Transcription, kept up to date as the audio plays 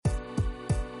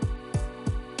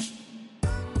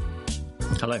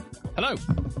Hello. Hello.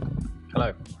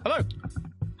 Hello. Hello.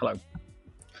 Hello.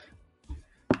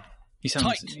 You sound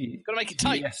tight. Got to make it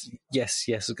tight. Yes.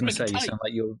 I was going to say you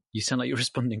sound like you're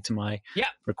responding to my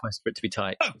request for it to be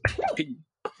tight. Oh.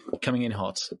 Coming in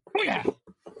hot. Oh yeah.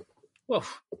 Well,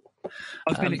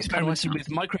 I've been experimenting with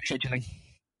microscheduling.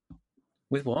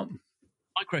 With what?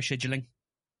 Microscheduling.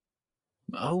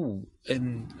 Oh,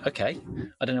 okay.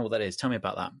 I don't know what that is. Tell me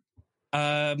about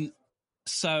that.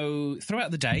 So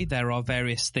throughout the day, there are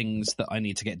various things that I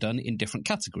need to get done in different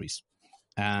categories.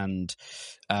 And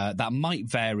that might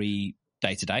vary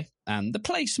day to day. And the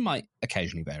place might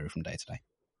occasionally vary from day to day.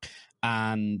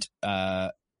 And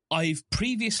I've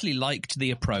previously liked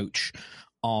the approach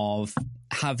of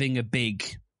having a big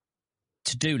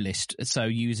to-do list, so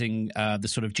using the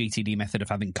sort of GTD method of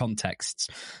having contexts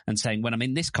and saying, when I'm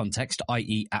in this context,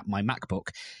 i.e. at my MacBook,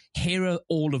 here are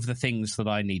all of the things that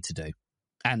I need to do.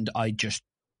 And I just,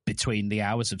 between the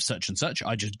hours of such and such,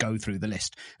 I just go through the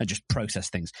list and just process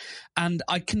things. And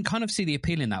I can kind of see the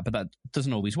appeal in that, but that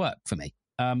doesn't always work for me.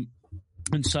 And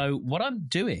so what I'm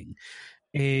doing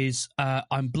is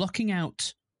I'm blocking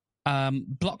out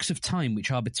blocks of time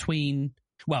which are between...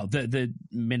 Well, the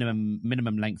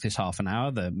minimum length is half an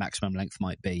hour. The maximum length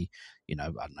might be,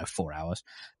 4 hours.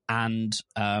 And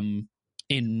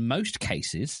in most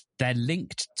cases, they're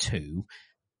linked to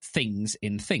things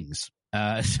in Things.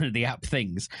 So the app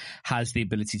Things has the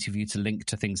ability for you to link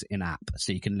to things in app.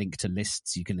 So you can link to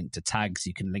lists, you can link to tags,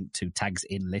 you can link to tags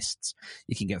in lists.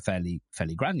 You can get fairly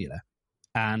granular.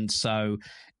 And so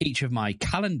each of my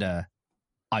calendar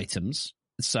items...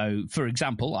 So, for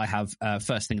example, I have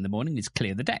first thing in the morning is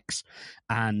clear the decks,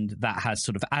 and that has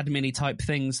sort of admin-y type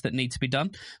things that need to be done.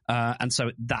 And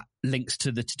so that links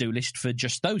to the to-do list for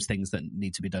just those things that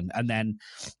need to be done. And then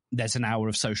there's an hour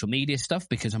of social media stuff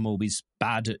because I'm always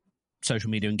bad at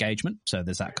social media engagement. So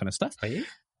there's that kind of stuff. Are you?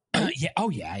 Yeah. Oh,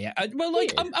 yeah. Well,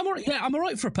 like, I'm all right. Yeah, I'm all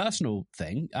right for a personal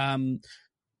thing.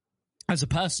 As a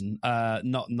person,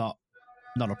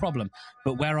 not a problem.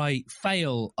 But where I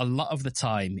fail a lot of the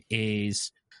time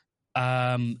is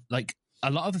like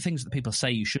a lot of the things that people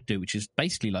say you should do, which is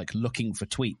basically like looking for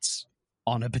tweets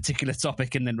on a particular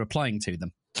topic and then replying to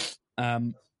them.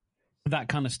 That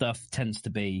kind of stuff tends to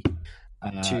be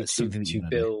to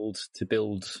build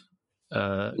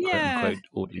quote unquote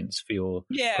audience for your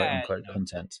quote unquote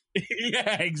content.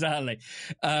 Yeah, exactly.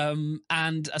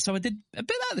 And so I did a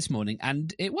bit of that this morning,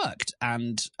 and it worked.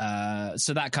 And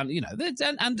so that kind of,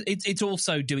 and it's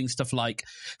also doing stuff like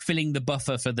filling the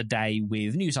buffer for the day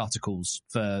with news articles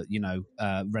for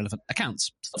relevant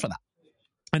accounts, stuff like that.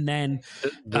 And then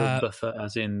the buffer,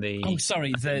 as in the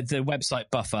the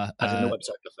website buffer, as in the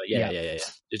website buffer. Yeah.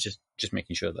 It's just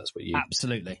making sure that's what you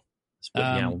absolutely.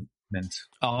 That's what meant.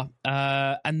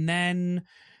 And then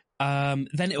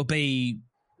it'll be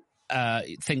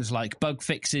things like bug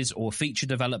fixes or feature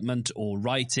development or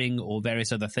writing or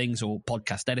various other things or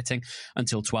podcast editing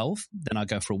until 12. Then I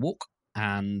go for a walk,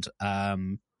 and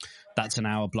that's an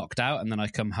hour blocked out. And then I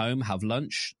come home, have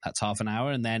lunch. That's half an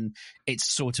hour. And then it's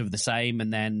sort of the same.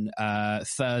 And then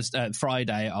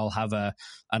Friday, I'll have an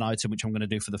item which I'm going to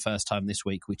do for the first time this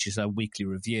week, which is a weekly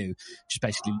review, just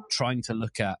basically trying to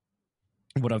look at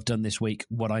what I've done this week,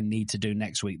 what I need to do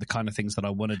next week, the kind of things that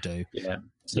I want to do.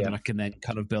 So that I can then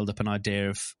kind of build up an idea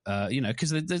of,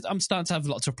 because I'm starting to have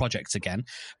lots of projects again,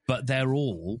 but they're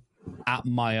all at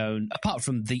my own, apart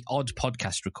from the odd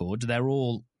podcast record, they're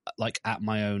all like at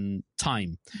my own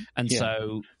time. And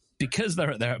so because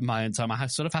they're at my own time, I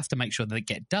sort of have to make sure that they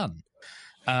get done.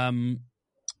 And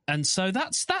so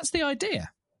that's the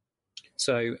idea.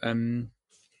 So,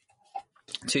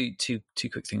 Two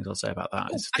quick things I'll say about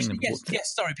that.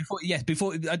 Sorry.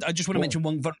 Before I just want to mention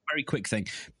one very quick thing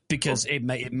because it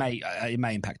may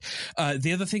impact.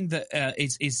 The other thing that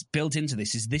is built into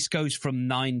this goes from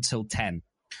 9 till 10.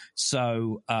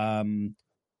 So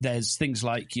there's things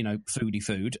like foodie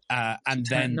food, and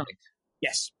then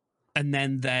yes, and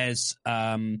then there's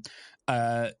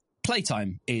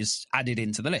playtime is added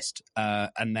into the list,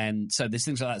 and then so there's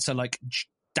things like that. So like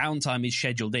downtime is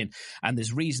scheduled in, and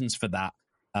there's reasons for that.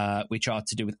 Which are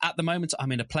to do with, at the moment,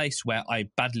 I'm in a place where I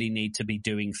badly need to be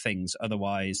doing things.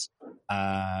 Otherwise,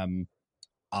 there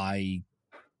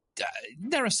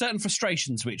are certain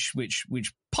frustrations which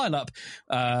pile up,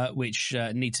 which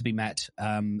need to be met.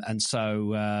 And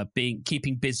so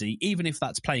keeping busy, even if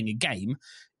that's playing a game,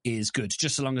 is good,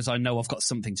 just so long as I know I've got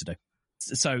something to do.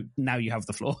 So now you have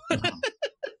the floor.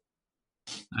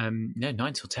 9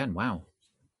 till 10. Wow.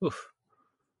 Oof.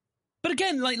 But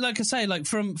again, like I say, like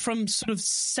from sort of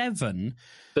 7.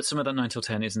 But some of that 9 till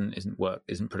 10 isn't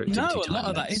productivity time. No, a lot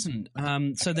of that isn't.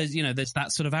 So there's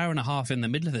that sort of hour and a half in the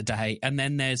middle of the day, and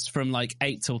then there's from like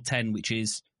 8 till 10, which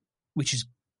is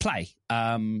play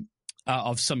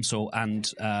of some sort,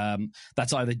 and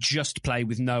that's either just play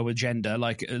with no agenda.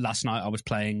 Like last night, I was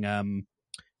playing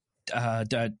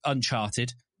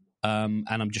Uncharted, and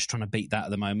I'm just trying to beat that at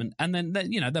the moment. And then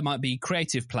there might be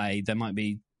creative play, there might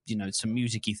be some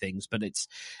musicy things, but it's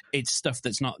stuff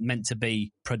that's not meant to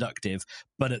be productive.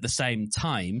 But at the same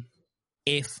time,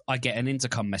 if I get an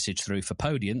intercom message through for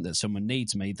Podium that someone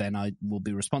needs me, then I will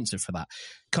be responsive for that.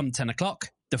 Come 10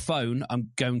 o'clock, the phone I'm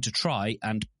going to try,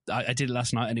 and I did it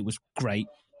last night and it was great.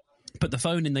 Put the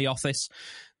phone in the office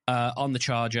on the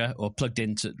charger or plugged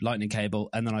into lightning cable,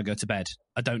 and then I go to bed.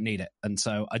 I don't need it, and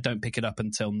so I don't pick it up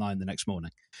until 9 the next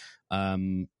morning.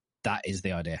 That is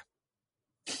the idea.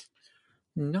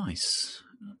 Nice.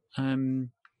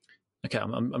 Okay,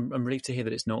 I'm relieved to hear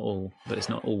that it's not all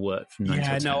work from 9 till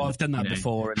 10. Yeah, no, I've done that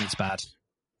before, and it's bad.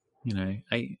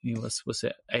 what's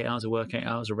it? 8 hours of work, 8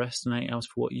 hours of rest, and 8 hours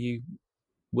for what you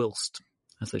whilst,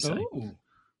 as they say. Ooh.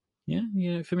 Yeah,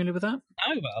 you familiar with that?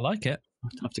 No, but I like it. I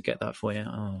have to get that for you.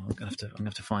 Oh, I'm gonna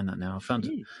have to find that now.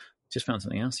 Just found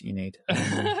something else that you need.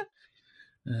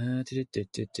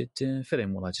 Fill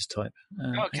in while I just type.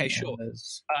 Okay, sure.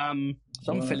 So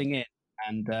I'm filling in.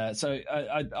 And so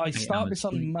I start this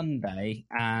on Monday,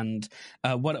 and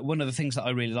one of the things that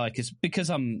I really like is because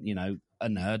I'm, a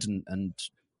nerd and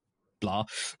blah,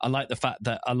 I like the fact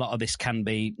that a lot of this can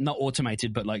be not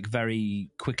automated, but like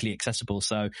very quickly accessible.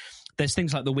 So there's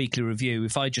things like the weekly review.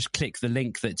 If I just click the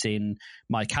link that's in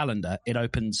my calendar, it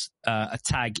opens a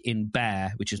tag in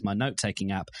Bear, which is my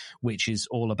note-taking app, which is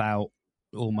all about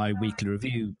all my weekly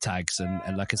review tags,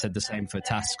 and like I said, the same for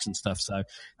tasks and stuff. So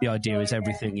the idea is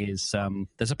everything is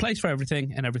there's a place for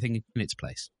everything, and everything in its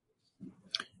place.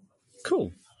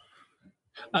 Cool.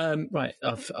 Right,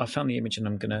 I've found the image, and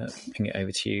I'm going to ping it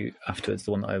over to you afterwards.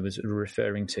 The one that I was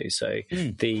referring to. So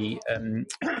the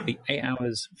 8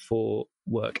 hours for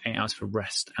work, 8 hours for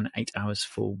rest, and 8 hours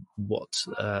for what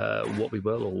we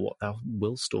will, or what thou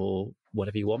willst, or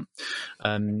whatever you want.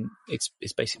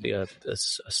 It's basically a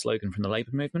slogan from the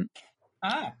Labour movement.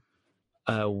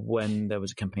 When there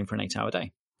was a campaign for an 8 hour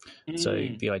day. So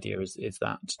the idea is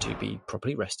that to be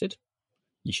properly rested,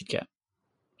 you should get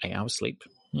 8 hours sleep.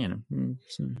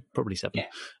 Probably 7. Yeah.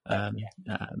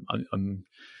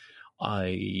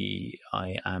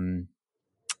 I am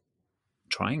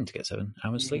trying to get 7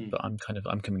 hours sleep, but I'm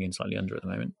coming in slightly under at the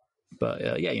moment. But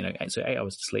so 8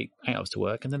 hours to sleep, 8 hours to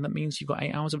work, and then that means you've got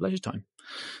 8 hours of leisure time.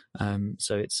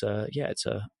 So it's a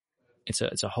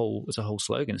whole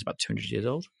slogan. It's about 200 years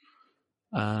old,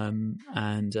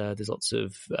 and there's lots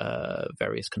of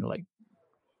various kind of like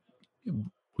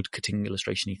wood-cutting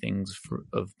illustration-y things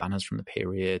of banners from the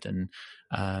period and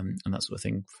that sort of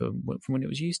thing from when it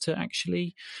was used to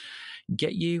actually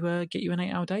get you an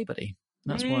 8 hour day, buddy.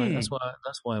 That's why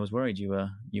I was worried you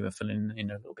were filling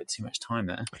in a little bit too much time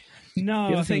there. No,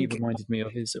 the other thing you reminded me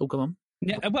of is go on.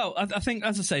 Yeah, well, I think,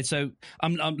 as I say, so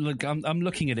I'm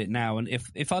looking at it now, and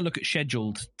if I look at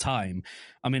scheduled time,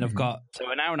 I mean, I've got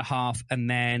an hour and a half, and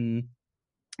then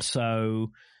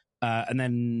and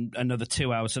then another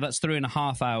 2 hours. So that's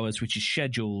 3.5 hours, which is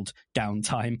scheduled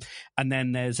downtime. And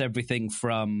then there's everything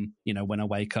from, when I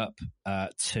wake up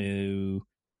to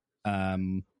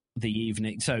the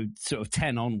evening. So sort of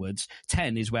 10 onwards.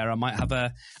 10 is where I'm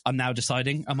now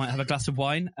deciding I might have a glass of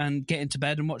wine and get into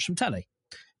bed and watch some telly.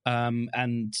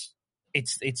 And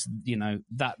it's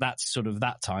that's sort of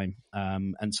that time.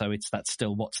 And so that's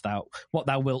still what thou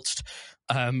wiltst.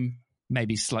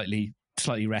 Maybe slightly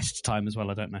rest time as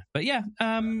well. I don't know, but yeah,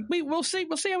 we'll see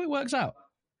how it works out.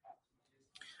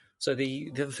 So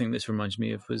the other thing this reminds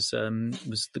me of was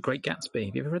The Great Gatsby.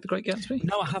 Have you ever read The Great Gatsby?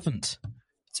 No, I haven't.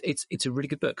 It's a really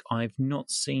good book. I've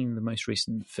not seen the most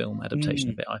recent film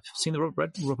adaptation of it. I've seen the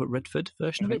Robert Redford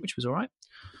version of it, which was all right.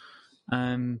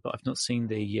 But I've not seen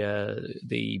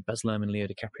the Baz Luhrmann, Leo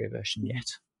DiCaprio version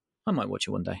yet. I might watch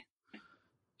it one day.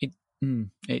 It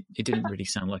didn't really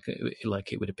sound like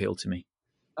it would appeal to me.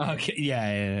 Okay,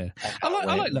 yeah. I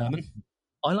like Luhrmann.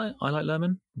 I like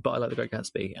Luhrmann, but I like The Great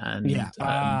Gatsby, and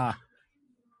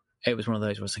it was one of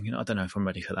those where I was thinking, I don't know if I'm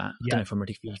ready for that. Yeah. I don't know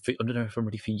if I'm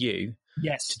ready for you.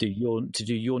 Yes. To do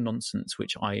your nonsense,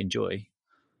 which I enjoy.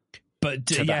 But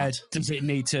does it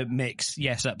need to mix?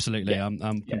 Yes, absolutely. Yeah.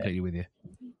 I'm completely with you.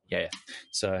 Yeah.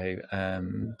 So,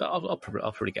 but I'll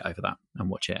probably get over that and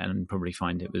watch it, and probably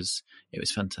find it was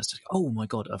fantastic. Oh my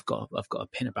God, I've got a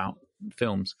pin about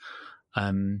films.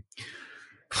 Have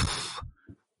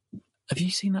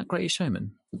you seen that Greatest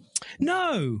Showman?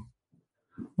 No.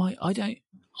 Why I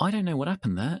don't know what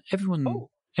happened there.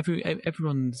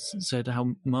 Everyone said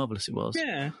how marvelous it was.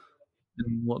 Yeah.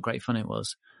 And what great fun it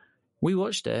was. We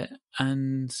watched it,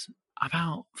 and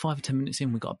about 5 or 10 minutes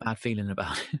in, we got a bad feeling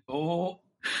about it. Oh.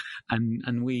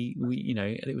 And we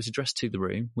it was addressed to the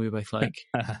room. We were both like,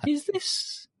 "Is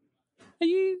this? Are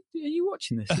you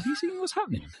watching this? Have you seen what's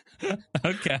happening?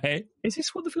 Okay. Is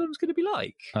this what the film's going to be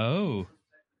like?" Oh.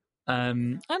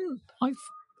 And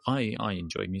I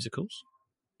enjoy musicals.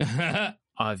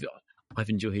 I've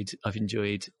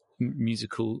enjoyed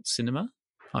musical cinema.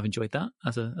 I've enjoyed that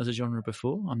as a genre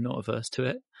before. I'm not averse to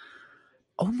it.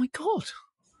 Oh my god!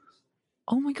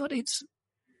 It's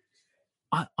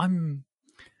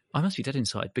I must be dead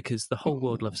inside because the whole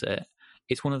world loves it.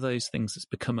 It's one of those things that's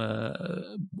become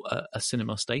a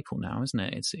cinema staple now, isn't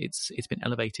it? It's been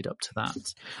elevated up to that.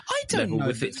 I don't know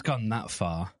if it's gone that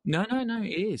far. No, it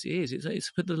is.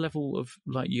 It's put the level of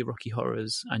like your Rocky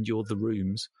Horrors and your The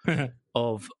Rooms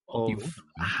of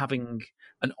having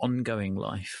an ongoing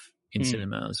life in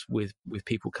cinemas with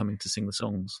people coming to sing the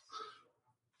songs.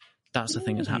 That's the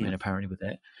thing that's happening apparently with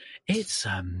it. It's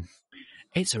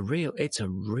a real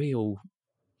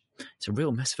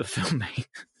mess of a film, mate.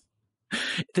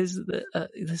 There's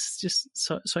just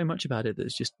so much about it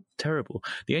that's just terrible.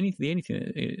 The only thing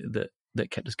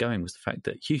that kept us going was the fact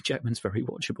that Hugh Jackman's very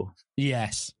watchable.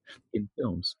 Yes, in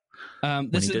films.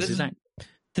 There's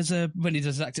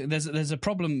a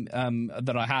problem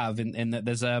that I have in that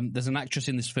there's an actress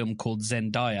in this film called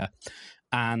Zendaya,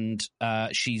 and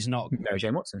she's not Mary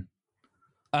Jane Watson.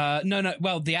 No.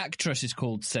 Well, the actress is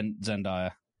called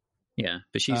Zendaya. Yeah,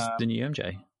 but she's the new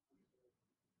MJ.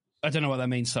 I don't know what that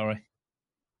means. Sorry.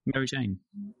 Mary Jane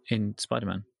in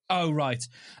Spider-Man. Oh, right.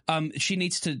 She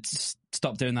needs to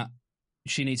stop doing that.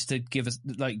 She needs to give us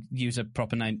use a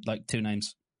proper name, like two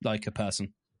names, like a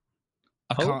person.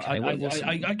 I can't. Okay,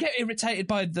 I get irritated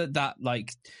by that.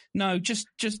 Like, no, just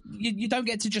you don't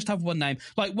get to just have one name.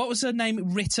 Like, what was her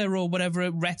name? Retta or whatever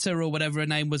her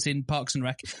name was in Parks and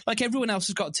Rec. Like, everyone else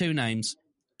has got two names.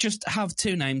 Just have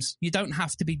two names. You don't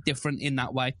have to be different in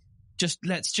that way.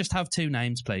 Let's just have two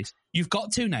names, please. You've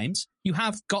got two names. You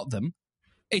have got them.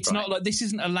 It's not like this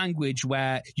isn't a language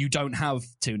where you don't have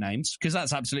two names, because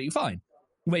that's absolutely fine.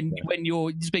 When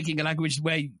you're speaking a language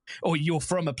or you're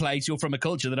from a place, you're from a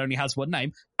culture that only has one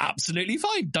name, absolutely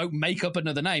fine. Don't make up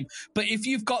another name. But if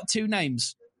you've got two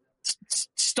names,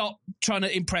 stop trying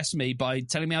to impress me by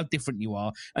telling me how different you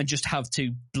are and just have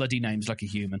two bloody names like a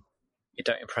human. You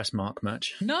don't impress Mark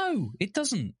much. No, it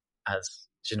doesn't. As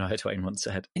Shania Twain once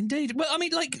said. Indeed. Well, I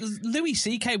mean, like, Louis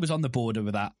C.K. was on the border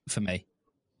with that for me.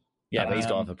 Yeah, but he's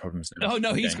got other problems now. Oh,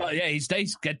 no, he's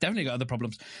definitely got other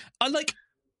problems. And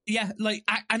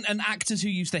actors who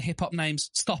use their hip-hop names,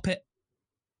 stop it.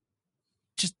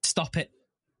 Just stop it.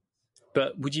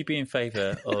 But would you be in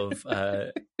favour of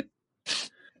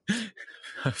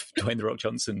Dwayne The Rock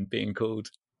Johnson being called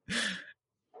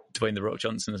Dwayne The Rock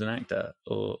Johnson as an actor,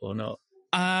 or not?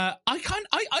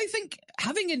 I think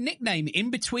having a nickname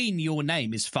in between your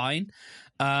name is fine,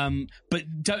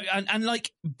 but don't and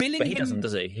like billing. But he doesn't,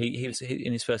 does he? He was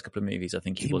in his first couple of movies. I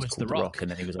think he was called The Rock, and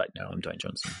then he was like, "No, I'm Dwayne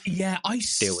Johnson." Yeah, I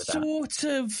sort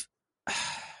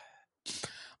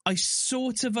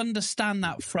of understand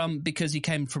that because he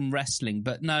came from wrestling,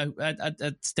 but no,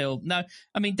 still no.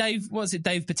 I mean, Dave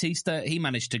Bautista? He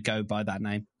managed to go by that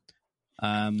name.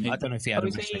 I don't know if he had a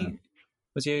wrestling name.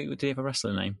 Did he have a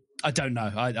wrestling name? I don't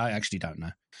know. I actually don't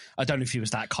know. I don't know if he was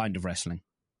that kind of wrestling.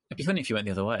 It'd be funny if you went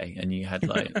the other way and you had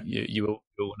like you were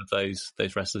one of those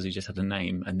wrestlers who just had a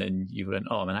name, and then you went,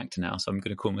 "Oh, I'm an actor now, so I'm going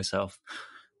to call myself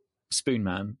Spoon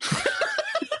Man."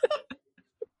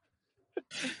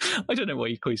 I don't know why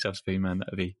you call yourself Spoon Man.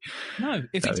 That'd be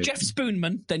if it's Jeff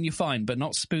Spoonman, then you're fine, but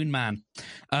not Spoon Man.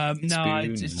 Right.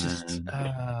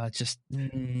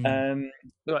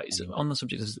 So on the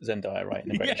subject of Zendaya, right, in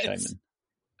The Greatest Showman.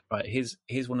 Right, here's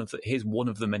one of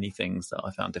the many things that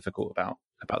I found difficult about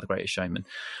The Greatest Showman.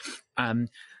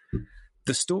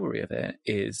 The story of it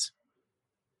is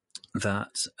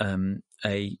that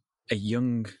a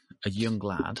young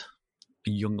lad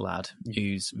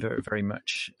who's very, very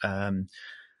much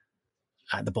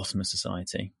at the bottom of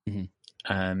society,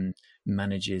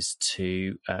 manages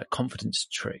to confidence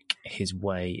trick his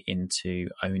way into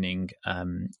owning a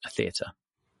theatre,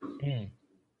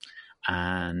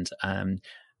 and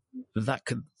that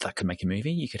could make a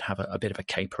movie. You could have a bit of a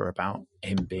caper about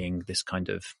him being this kind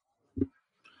of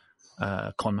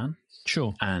con man,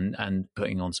 sure, and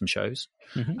putting on some shows.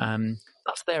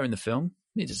 That's there in the film.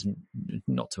 it doesn't,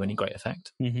 not to any great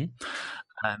effect. Mm-hmm.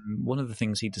 One of the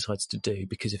things he decides to do,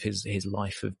 because of his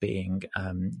life of being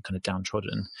kind of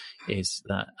downtrodden, is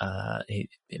that he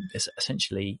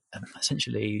essentially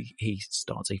he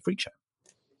starts a freak show.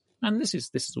 And this is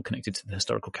all connected to the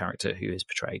historical character who is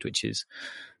portrayed, which is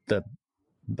the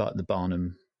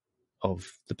Barnum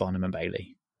of the Barnum and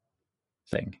Bailey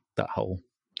thing. That whole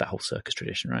circus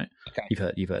tradition, right? Okay.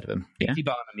 You've heard of him, yeah? P.T.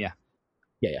 Barnum, yeah.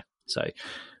 So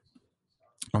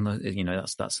on the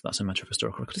that's a matter of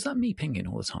historical record. Is that me pinging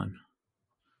all the time?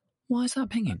 Why is that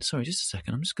pinging? Sorry, just a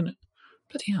second. I'm just gonna.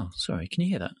 Bloody hell! Sorry, can you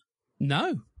hear that?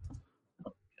 No.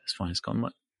 It's fine. It's gone.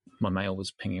 My mail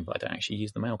was pinging, but I don't actually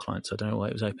use the mail client, so I don't know why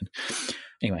it was open.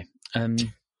 Anyway, it's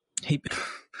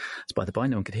by the by,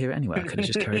 no one could hear it anyway. I could have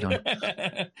just carried on.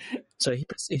 So he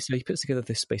puts together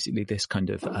this kind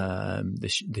of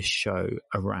this show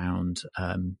around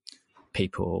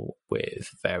people with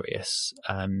various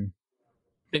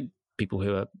people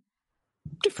who are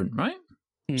different, right?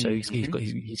 Mm-hmm. So he's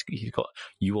got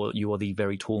you are the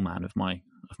very tall man of my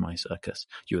circus.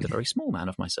 You are the very small man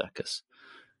of my circus.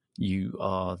 You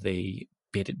are the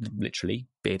literally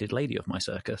bearded lady of my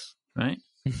circus, right?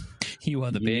 You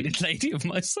are the bearded lady of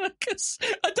my circus.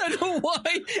 I don't know why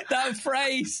that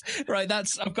phrase. Right,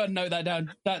 I've got to note that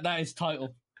down. That is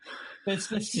title. There's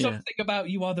something about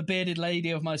you are the bearded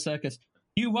lady of my circus.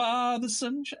 You are the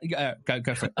sunshine.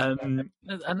 Go for it. And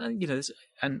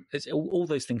it's all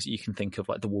those things that you can think of,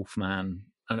 like the Wolfman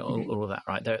and all of that,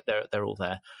 right? They're all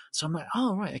there. So I'm like,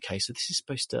 oh right, okay. So this is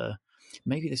supposed to.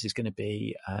 Maybe this is going to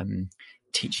be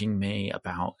teaching me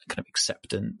about kind of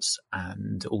acceptance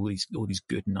and all these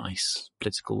good, nice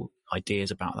political ideas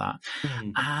about that.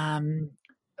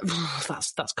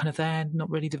 That's kind of there, not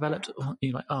really developed.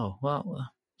 You're like, oh well,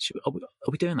 are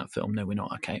we doing that film? No, we're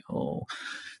not. Okay. Oh,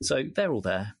 so they're all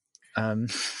there,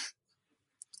 and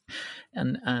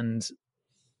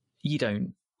you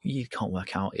can't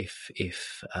work out if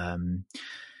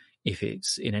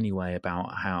it's in any way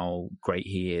about how great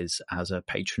he is as a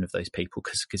patron of those people,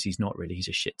 because he's not really. He's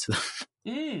a shit to them.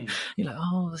 You're like,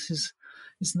 oh,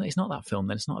 it's not that film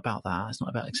then. It's not about that. It's not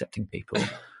about accepting people.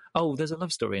 Oh, there's a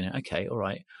love story in it. Okay, all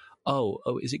right. Oh,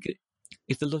 is it good?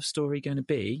 Is the love story going to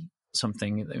be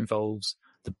something that involves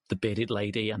the bearded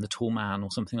lady and the tall man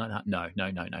or something like that? No.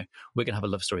 We're going to have a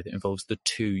love story that involves the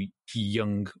two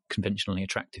young, conventionally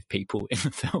attractive people in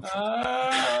the film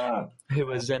who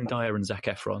are Zendaya and Zac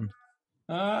Efron.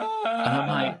 And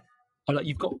I'm like,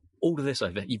 you've got all this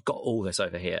over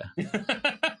here,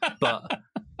 but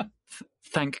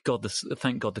thank God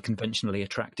the conventionally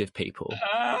attractive people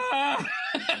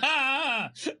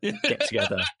get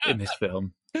together in this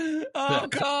film. Oh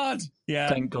God! Yeah.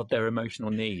 Thank God their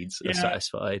emotional needs are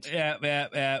satisfied. Yeah.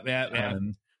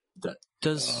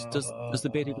 Does the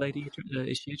bearded lady,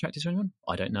 is she attracted to anyone?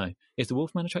 I don't know. Is the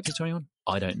Wolfman attracted to anyone?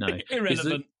 I don't know.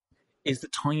 Irrelevant. Is the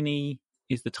tiny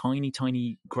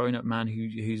grown up man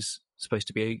who's supposed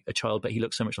to be a child, but he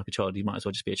looks so much like a child, he might as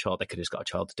well just be a child. They could have just got a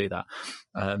child to do that.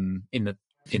 In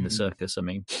the circus, I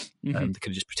mean, they could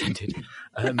have just pretended.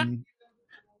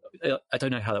 I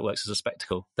don't know how that works as a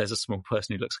spectacle. There's a small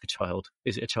person who looks like a child.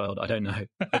 Is it a child? I don't know.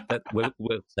 We'll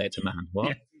say it's a man. What?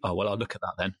 Yeah. Oh, well, I'll look at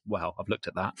that then. Wow, I've looked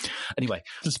at that. Anyway.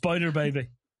 The spider baby.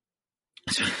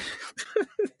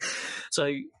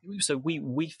 So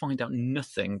we find out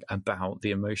nothing about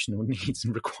the emotional needs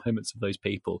and requirements of those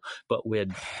people, but we're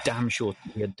damn sure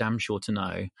to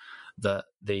know that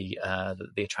the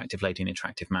attractive lady and the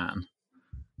attractive man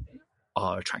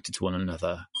are attracted to one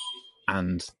another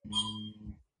and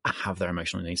have their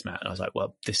emotional needs met. And I was like,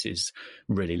 well, this is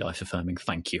really life affirming.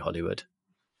 Thank you, Hollywood.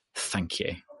 Thank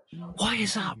you. Why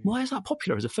is that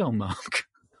popular as a film, Mark?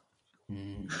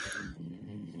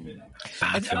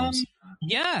 Bad films.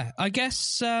 Yeah, I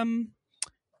guess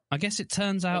it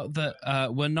turns out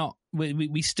that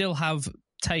we still have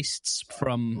tastes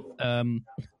from a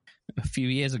few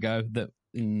years ago that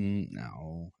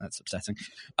no, that's upsetting.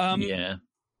 Yeah.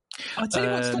 I'll tell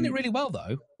you what's done it really well,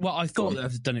 though. Well, I thought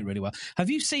I've done it really well. Have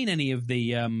you seen any of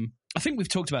the... I think we've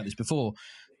talked about this before.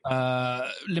 Lemony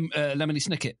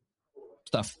Snicket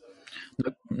stuff.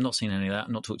 Nope, not seen any of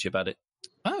that. Not talked to you about it.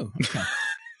 Oh, okay.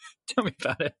 Tell me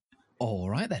about it. All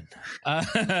right, then.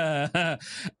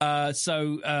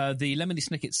 So the Lemony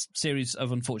Snicket series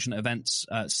of unfortunate events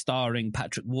starring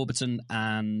Patrick Warburton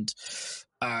and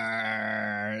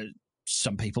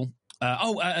some people.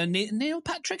 Neil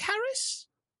Patrick Harris?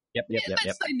 Yep. Let's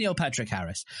say Neil Patrick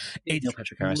Harris. Neil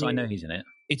Patrick Harris. I know he's in it.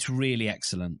 It's really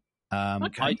excellent.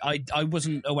 Okay. I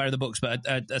wasn't aware of the books, but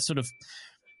a sort of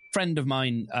friend of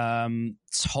mine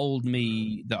told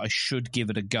me that I should give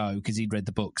it a go because he'd read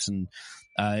the books, and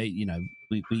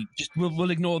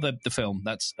we'll ignore the film.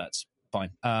 That's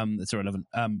fine. That's irrelevant.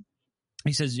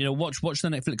 He says, watch the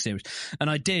Netflix series, and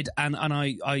I did, and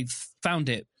I found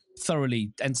it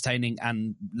thoroughly entertaining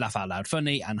and laugh out loud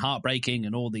funny and heartbreaking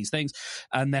and all these things.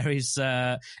 And there is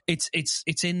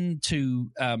it's into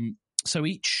so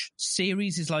each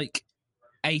series is like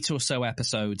 8 or so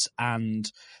episodes,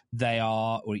 and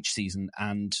or each season,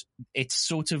 and it's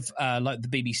sort of like the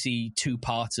BBC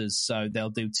two-parters, so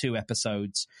they'll do 2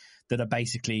 episodes that are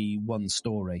basically one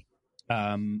story.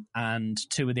 And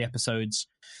 2 of the episodes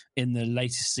in the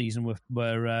latest season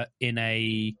were in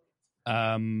a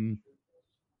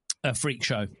freak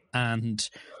show, and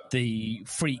the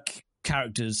freak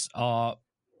characters are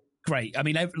great. I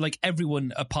mean,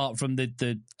 everyone apart from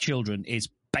the children is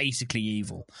basically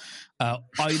evil,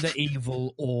 either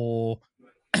evil or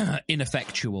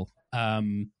ineffectual.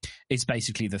 It's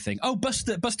basically the thing. Oh,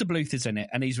 Buster Bluth is in it,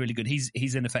 and he's really good.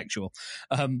 He's ineffectual,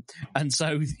 and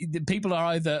so people are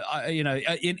either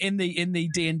in the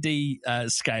D&D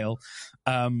scale,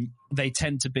 they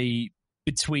tend to be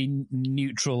between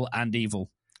neutral and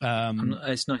evil.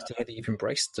 It's nice to hear that you've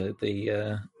embraced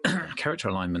the character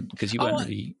alignment, because you weren't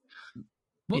really.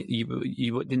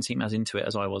 You didn't seem as into it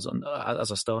as I was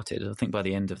as I started. I think by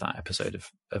the end of that episode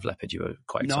of Leopard, you were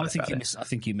quite excited. I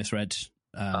think you misread.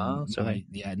 Sorry.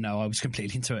 I was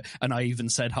completely into it, and I even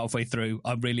said halfway through,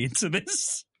 "I'm really into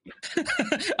this."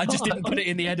 I just didn't put it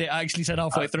in the edit. I actually said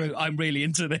halfway through, "I'm really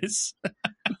into this."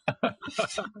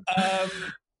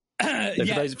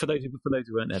 For those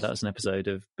who weren't there, that's an episode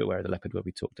of Beware of the Leopard where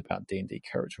we talked about D&D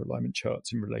character alignment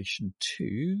charts in relation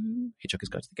to Hitchhiker's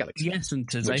Guide to the Galaxy. Yes, and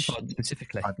to Zaphod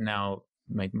specifically. I've now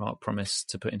made Mark promise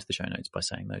to put into the show notes by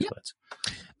saying those words.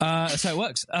 So it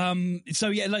works.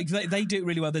 They do it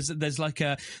really well. There's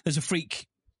a freak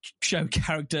show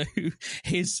character who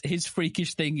his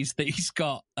freakish thing is that he's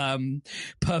got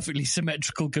perfectly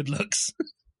symmetrical good looks.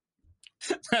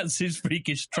 That's his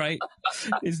freakish trait.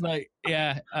 It's like,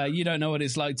 you don't know what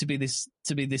it's like to be this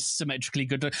symmetrically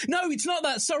good. No, it's not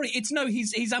that. Sorry,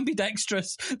 he's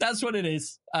ambidextrous. That's what it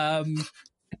is.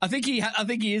 I think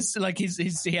he is like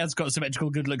he has got symmetrical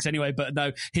good looks anyway. But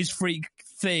no, his freak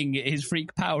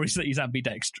power is that he's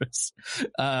ambidextrous.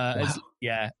 It's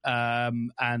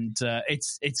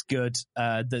good.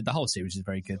 The whole series is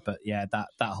very good, but that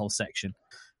whole section.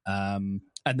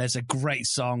 And there's a great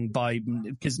song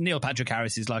because Neil Patrick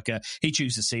Harris is he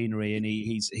chooses scenery, and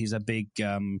he's a big,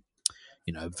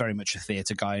 very much a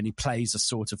theatre guy, and he plays a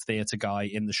sort of theatre guy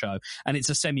in the show. And it's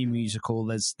a semi-musical.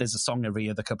 There's a song every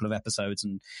other couple of episodes,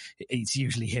 and it's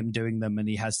usually him doing them. And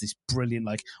he has this brilliant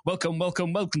welcome,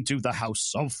 welcome, welcome to the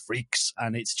House of Freaks.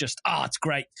 And it's just, it's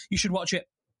great. You should watch it.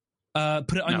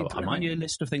 Put it on your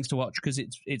list of things to watch, because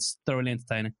it's thoroughly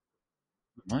entertaining.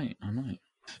 I might.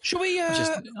 Shall we?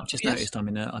 I've just noticed I'm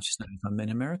in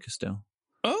America still.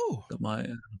 Oh, got my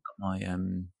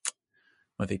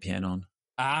VPN on.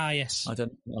 Ah, yes. That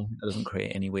doesn't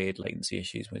create any weird latency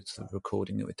issues with the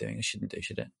recording that we're doing. It shouldn't do,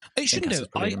 should it? It shouldn't do.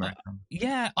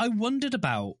 I wondered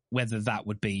about whether that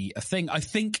would be a thing. I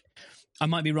think I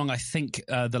might be wrong. I think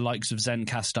the likes of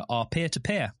Zencastr are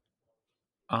peer-to-peer.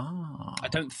 I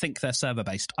don't think they're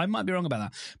server-based. I might be wrong about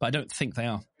that, but I don't think they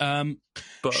are.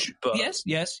 But yes.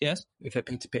 If they're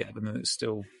peer-to-peer, then it's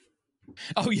still...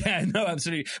 Oh, yeah, no,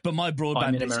 absolutely. But my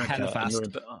broadband is hella fast.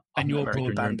 And your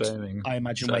broadband, I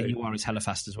imagine, where you are is hella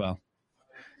fast as well.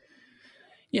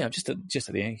 Yeah, just at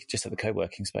the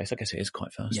co-working space. I guess it is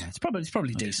quite fast. Yeah, it's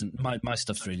probably decent. My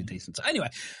stuff's really decent. So anyway,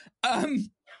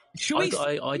 should we...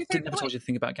 I didn't ever told you the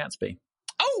thing about Gatsby.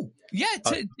 Oh, yeah.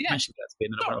 I mentioned Gatsby,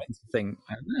 and then I referenced the thing.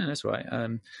 No, that's right.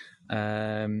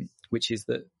 Which is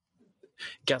that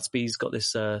Gatsby's got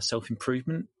this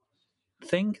self-improvement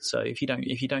thing. So if you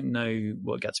don't know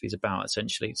what Gatsby's about,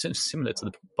 essentially it's similar to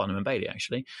the Barnum and Bailey.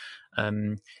 Actually,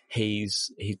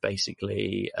 he's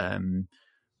basically come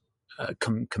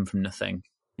from nothing,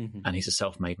 and he's a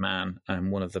self-made man.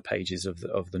 And one of the pages of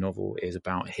the novel is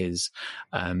about his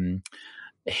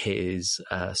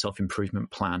self-improvement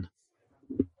plan,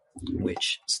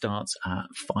 which starts at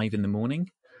 5 a.m,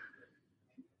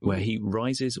 where he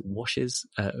rises, washes,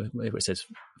 where it says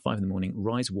 5 a.m,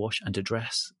 rise, wash, and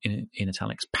address in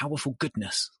italics, powerful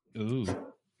goodness. Ooh.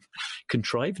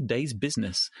 Contrive day's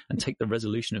business and take the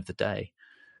resolution of the day.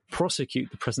 Prosecute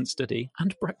the present study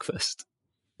and breakfast.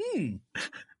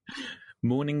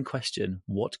 Morning question,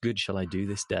 what good shall I do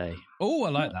this day? Oh, I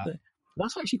like that.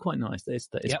 That's actually quite nice. That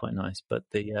is quite nice. But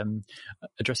the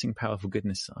addressing powerful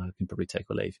goodness, I can probably take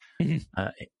or leave.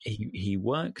 He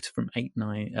worked from 8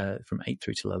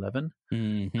 through till 11.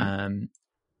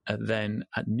 Then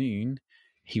at noon,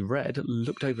 he read,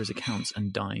 looked over his accounts,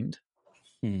 and dined.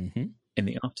 Mm-hmm. In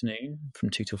the afternoon, from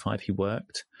 2 till 5, he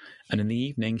worked. And in the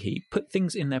evening, he put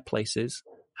things in their places,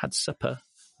 had supper,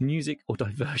 music or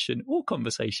diversion or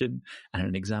conversation, and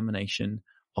an examination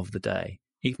of the day.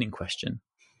 Evening question: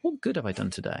 what good have I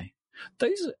done today?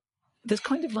 There's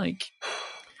kind of like,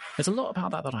 there's a lot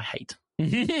about that I hate,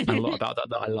 and a lot about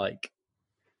that I like.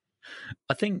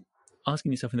 I think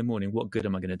asking yourself in the morning, what good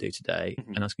am I going to do today?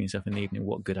 And asking yourself in the evening,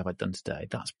 what good have I done today?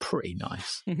 That's pretty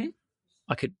nice.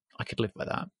 I could live by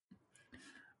that.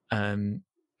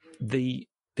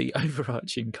 The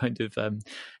overarching kind of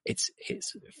it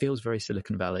feels very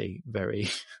Silicon Valley, very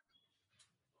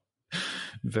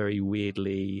very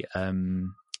weirdly. To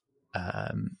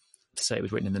say it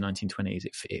was written in the 1920s,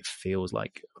 it feels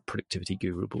like productivity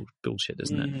guru bullshit,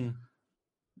 doesn't it?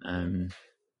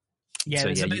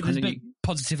 There's a bit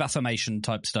positive affirmation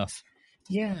type stuff.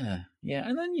 Yeah,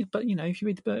 and then but if you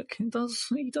read the book, he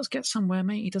does get somewhere,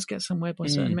 mate. He does get somewhere by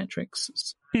certain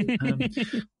metrics.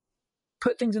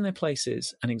 Put things in their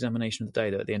places, an examination of the day,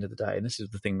 though, at the end of the day. And this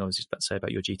is the thing I was just about to say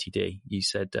about your GTD. You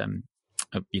said,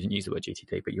 you didn't use the word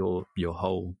GTD, but your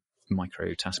whole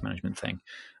micro task management thing.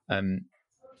 I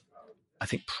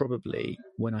think probably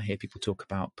when I hear people talk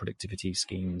about productivity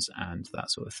schemes and that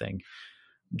sort of thing,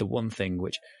 the one thing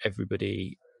which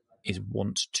everybody is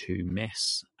want to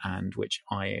miss, and which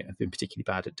I have been particularly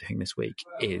bad at doing this week,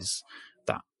 is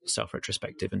that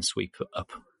self-retrospective and sweep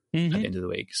up at the end of the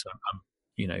week. So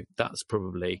that's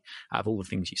probably, out of all the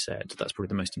things you said, that's probably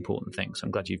the most important thing. So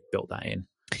I'm glad you've built that in.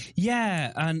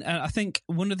 Yeah, and I think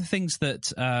one of the things that,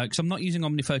 because I'm not using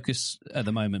OmniFocus at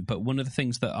the moment, but one of the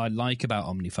things that I like about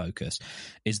OmniFocus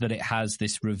is that it has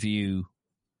this review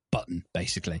button,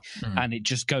 basically, and it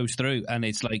just goes through, and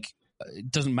it's like, it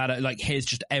doesn't matter, like, here's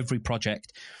just every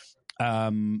project,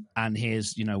 and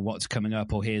here's what's coming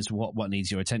up, or here's what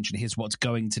needs your attention, here's what's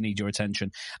going to need your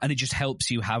attention, and it just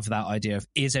helps you have that idea of,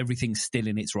 is everything still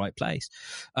in its right place,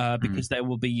 because there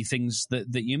will be things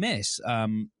that you miss, but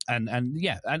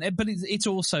it's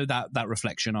also that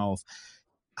reflection of,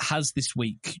 has this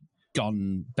week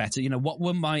gone better? What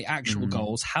were my actual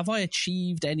goals? Have I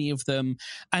achieved any of them?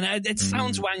 And it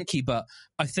sounds wanky, but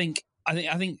I think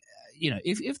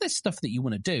if there's stuff that you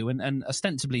want to do, and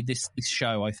ostensibly this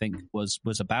show, I think,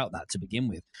 was about that to begin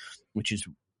with, which is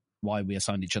why we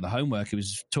assigned each other homework. It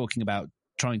was talking about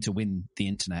trying to win the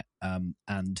internet.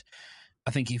 And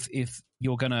I think if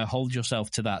you're going to hold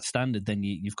yourself to that standard, then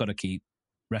you've got to keep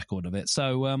record of it.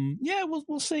 So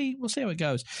we'll see how it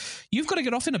goes. You've got to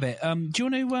get off in a bit. Do you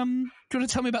want to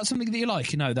tell me about something that you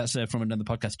like? No, that's from another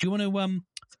podcast. Do you want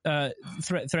to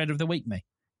thread of the week me?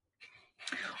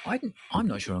 I'm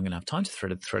not sure I'm going to have time to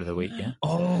thread of the week. Yeah.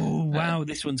 Oh wow,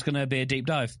 this one's going to be a deep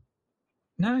dive.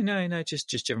 No.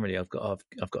 Just generally, I've got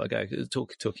to go.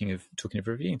 Talking of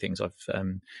reviewing things, I'm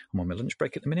on my lunch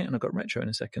break at the minute, and I've got retro in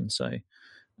a second. So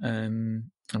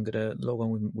I'm going to log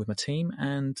on with my team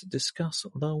and discuss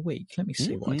the week. Let me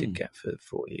see what I did get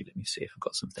for you. Let me see if I've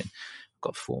got something. I've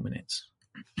got 4 minutes.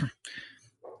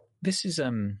 This is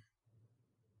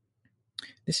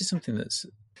something that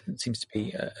seems to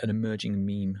be an emerging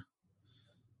meme,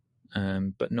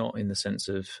 but not in the sense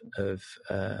of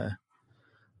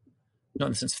not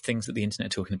in the sense of things that the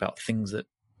internet are talking about, things that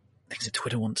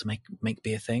Twitter want to make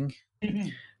be a thing.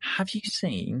 Have you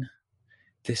seen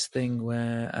this thing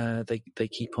where they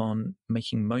keep on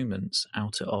making moments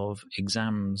out of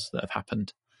exams that have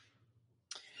happened?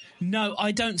 No,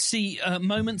 I don't see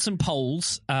moments, and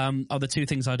polls are the two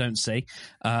things I don't see.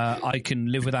 I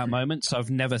can live without moments. I've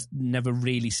never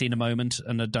really seen a moment,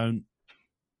 and I don't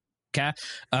care.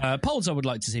 Polls I would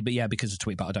like to see, but because of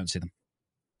Tweetbot, I don't see them.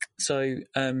 So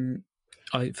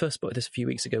I first spotted this a few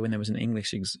weeks ago when there was an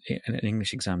English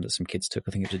exam that some kids took.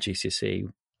 I think it was a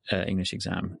GCSE English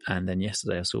exam, and then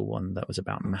yesterday I saw one that was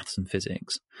about maths and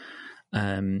physics,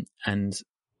 and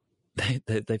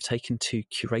they've taken to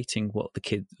curating what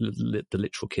the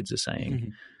literal kids are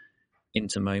saying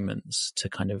into moments to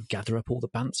kind of gather up all the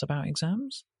bants about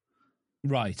exams.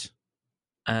 Right.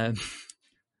 And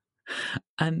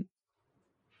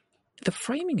the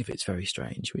framing of it's very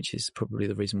strange, which is probably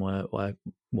the reason why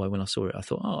when I saw it, I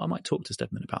thought, I might talk to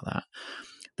Stedman about that.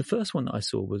 The first one that I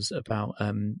saw was about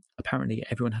apparently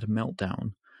everyone had a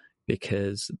meltdown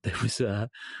because there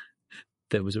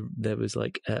was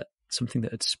like something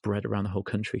that had spread around the whole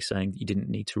country saying that you didn't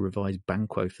need to revise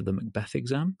Banquo for the Macbeth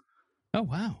exam. Oh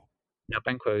wow! Now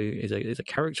Banquo is a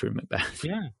character in Macbeth,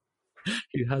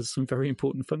 who has some very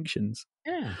important functions.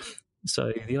 Yeah.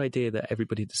 So the idea that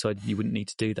everybody decided you wouldn't need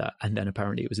to do that, and then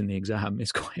apparently it was in the exam,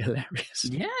 is quite hilarious.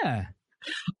 Yeah.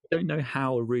 I don't know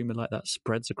how a rumour like that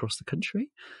spreads across the country.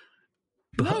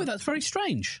 No, that's very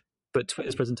strange. But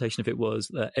Twitter's presentation of it was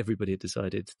that everybody had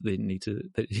decided they need to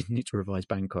revise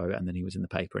Banco, and then he was in the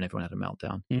paper, and everyone had a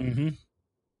meltdown. Mm-hmm.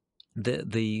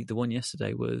 The one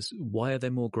yesterday was, why are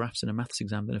there more graphs in a maths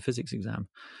exam than a physics exam?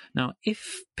 Now,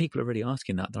 if people are already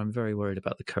asking that, then I'm very worried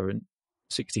about the current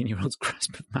 16-year-olds'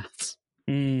 grasp of maths.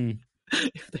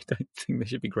 If they don't think there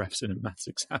should be graphs in a maths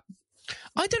exam.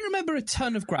 I don't remember a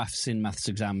ton of graphs in maths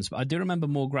exams, but I do remember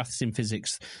more graphs in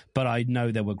physics, but I know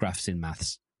there were graphs in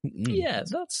maths. Yeah,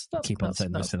 that's keep on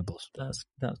saying those syllables. That's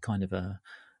kind of a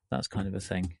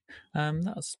thing.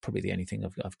 That's probably the only thing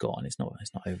I've got, and it's not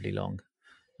overly long.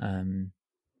 Well,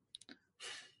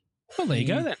 there you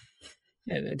go then.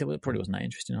 Yeah, it probably wasn't that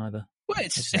interesting either. Well,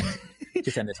 just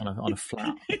end this on a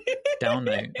flat down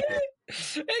note.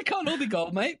 It can't all be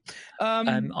gold, mate.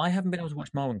 I haven't been able to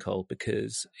watch Marwen Cole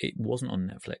because it wasn't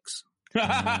on Netflix.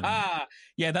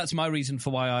 Yeah, that's my reason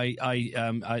for why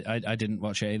I didn't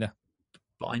watch it either.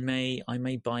 But I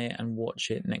may buy it and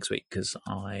watch it next week because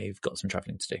I've got some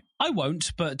travelling to do. I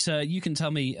won't, but you can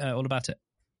tell me all about it.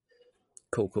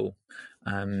 Cool.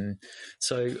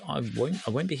 So I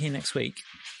won't be here next week.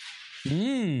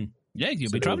 Yeah,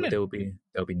 you'll be travelling. There'll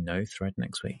be no thread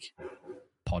next week.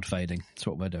 Pod fading. That's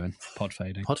what we're doing. Pod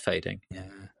fading. Yeah.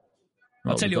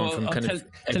 I'll tell you all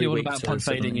about pod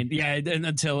fading.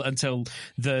 Until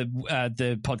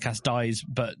the podcast dies,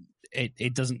 but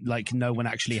it doesn't, like, no one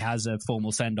actually has a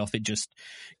formal send off. It just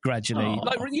gradually,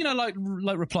 like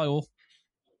reply all.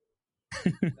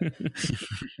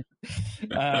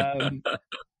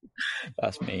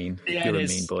 That's mean. Yeah, You're a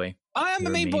mean boy. I am a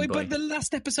mean boy, but the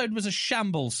last episode was a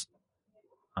shambles.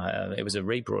 It was a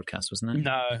rebroadcast, wasn't it?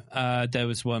 No, there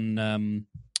was one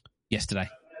yesterday.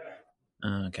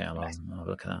 Okay, I'll have a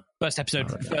look at that. First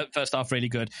episode, first half, really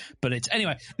good. But it's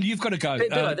anyway. You've got to go. A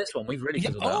bit like this one, we've really.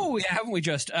 Haven't we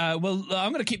just? Well,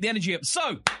 I'm going to keep the energy up.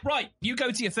 So, right, you go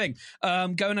to your thing. Go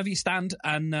and have your stand,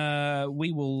 and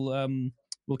we will.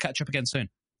 We'll catch up again soon.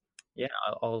 Yeah,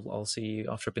 I'll see you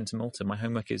after I've been to Malta. My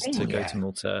homework is to go to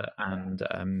Malta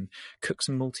and cook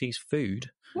some Maltese food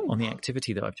on the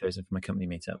activity that I've chosen for my company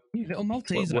meetup. You little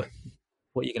Malteser.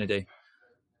 What are you going to do?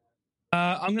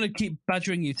 I'm going to keep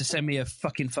badgering you to send me a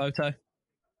fucking photo.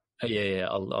 Yeah.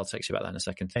 I'll text you about that in a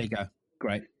second. There you go.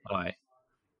 Great. All right.